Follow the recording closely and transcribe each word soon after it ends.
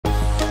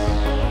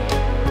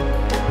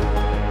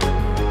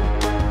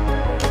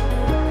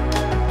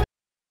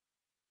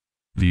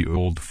the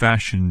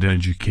old-fashioned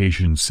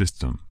education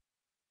system.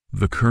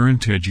 The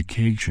current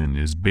education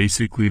is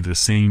basically the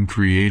same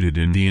created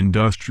in the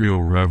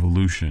Industrial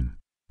Revolution,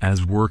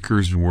 as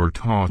workers were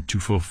taught to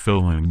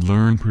fulfill and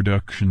learn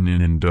production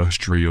in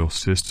industrial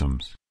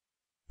systems.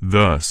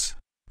 Thus,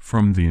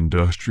 from the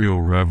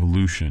Industrial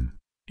Revolution,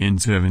 in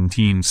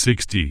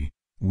 1760,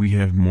 we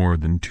have more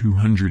than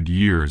 200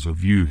 years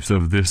of use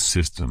of this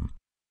system.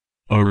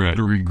 A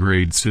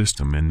retrograde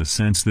system in the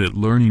sense that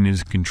learning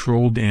is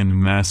controlled and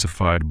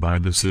massified by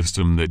the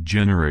system that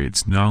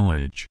generates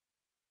knowledge.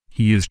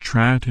 He is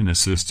trapped in a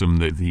system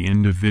that the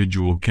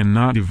individual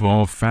cannot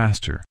evolve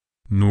faster,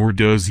 nor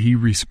does he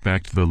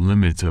respect the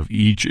limits of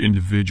each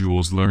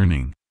individual's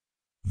learning.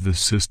 The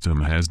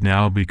system has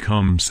now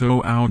become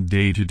so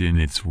outdated in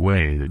its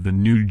way that the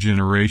new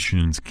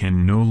generations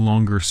can no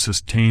longer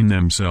sustain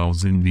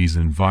themselves in these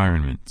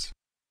environments.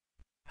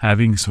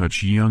 Having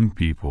such young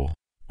people,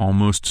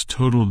 almost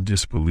total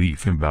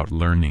disbelief about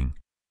learning.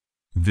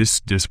 This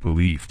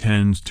disbelief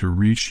tends to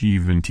reach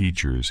even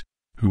teachers,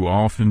 who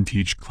often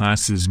teach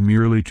classes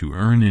merely to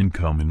earn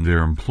income in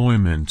their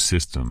employment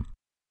system.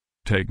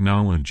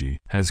 Technology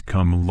has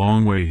come a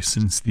long way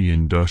since the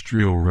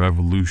Industrial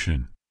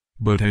Revolution,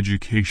 but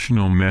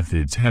educational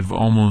methods have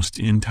almost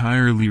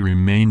entirely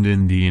remained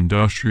in the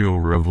Industrial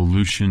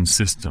Revolution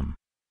system.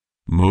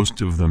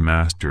 Most of the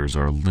masters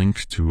are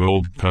linked to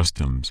old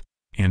customs,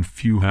 and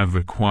few have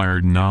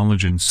acquired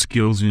knowledge and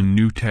skills in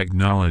new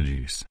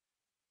technologies.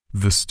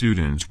 The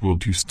students' will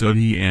to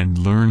study and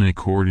learn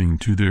according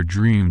to their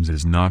dreams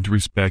is not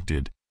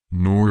respected,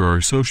 nor are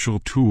social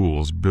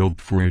tools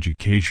built for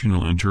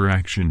educational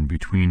interaction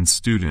between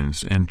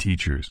students and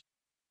teachers.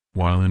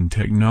 While in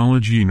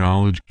technology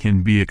knowledge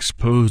can be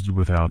exposed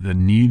without the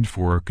need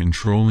for a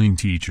controlling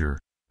teacher,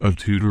 a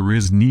tutor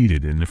is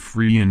needed in a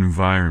free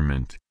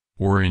environment,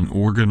 or in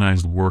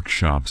organized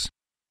workshops.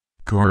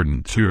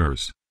 Garden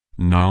tours,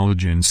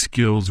 knowledge and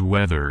skills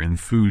whether in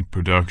food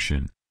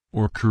production,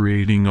 or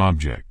creating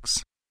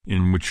objects,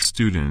 in which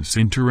students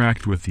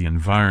interact with the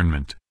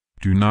environment,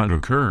 do not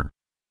occur.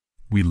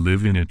 We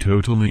live in a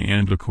totally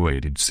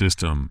antiquated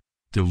system,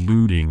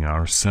 deluding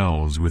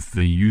ourselves with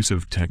the use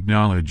of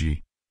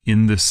technology,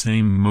 in the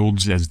same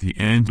molds as the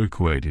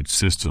antiquated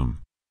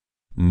system.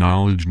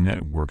 Knowledge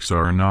networks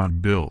are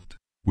not built,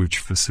 which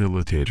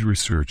facilitate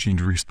research and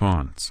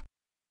response.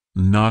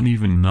 Not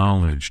even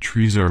knowledge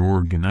trees are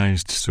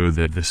organized so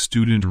that the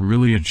student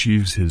really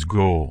achieves his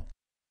goal.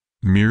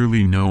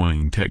 Merely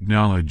knowing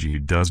technology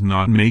does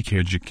not make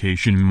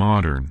education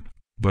modern,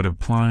 but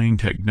applying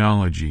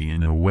technology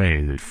in a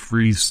way that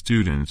frees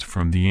students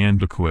from the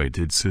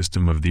antiquated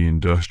system of the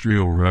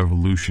Industrial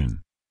Revolution.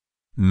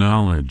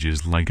 Knowledge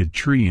is like a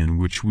tree in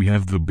which we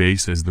have the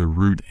base as the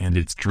root and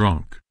its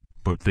trunk,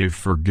 but they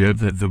forget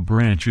that the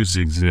branches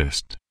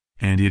exist,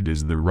 and it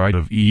is the right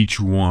of each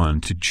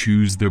one to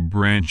choose the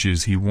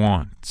branches he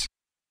wants.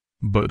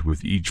 But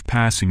with each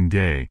passing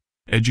day,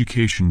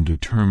 education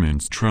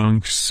determines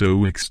trunks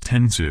so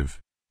extensive,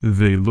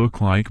 they look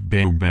like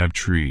baobab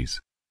trees,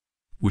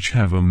 which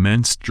have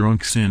immense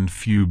trunks and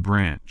few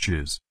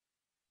branches.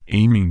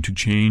 Aiming to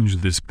change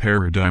this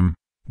paradigm,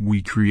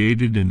 we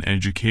created an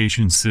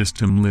education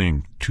system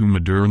linked to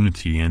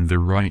modernity and the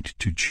right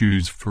to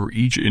choose for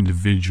each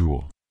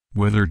individual,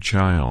 whether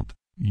child,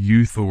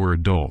 youth or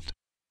adult.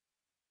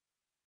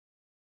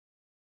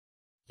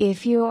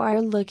 If you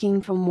are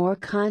looking for more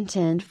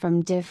content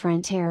from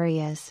different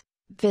areas,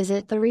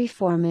 visit the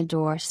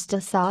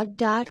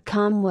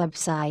reformadorstacad.com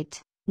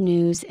website.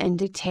 News and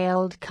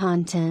detailed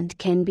content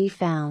can be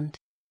found.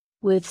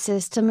 With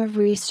system of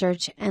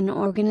research and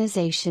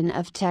organization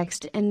of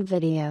text and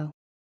video.